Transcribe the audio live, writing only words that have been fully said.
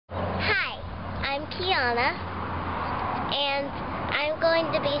Keiyana, and I'm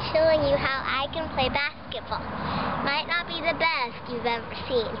going to be showing you how I can play basketball. Might not be the best you've ever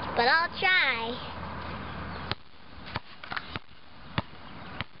seen, but I'll try.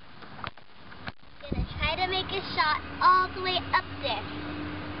 I'm going to try to make a shot all the way up there.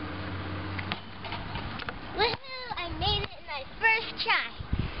 Woohoo! I made it in my first try.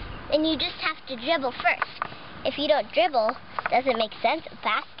 And you just have to dribble first. If you don't dribble, it doesn't make sense of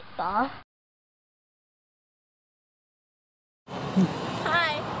basketball.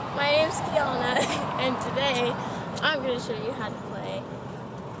 Hi, my name's Keiyana, and today I'm going to show you how to play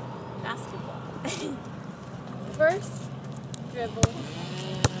basketball. First, dribble.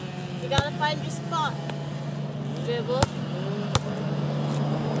 You gotta find your spot. Dribble.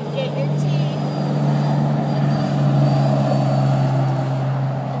 Get your tee.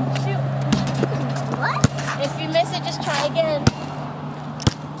 And shoot. What? If you miss it, just try again.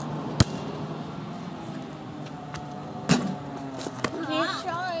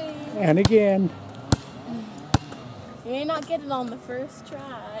 And again. You may not get it on the first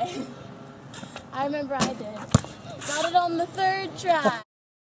try. I remember I did. Got it on the third try.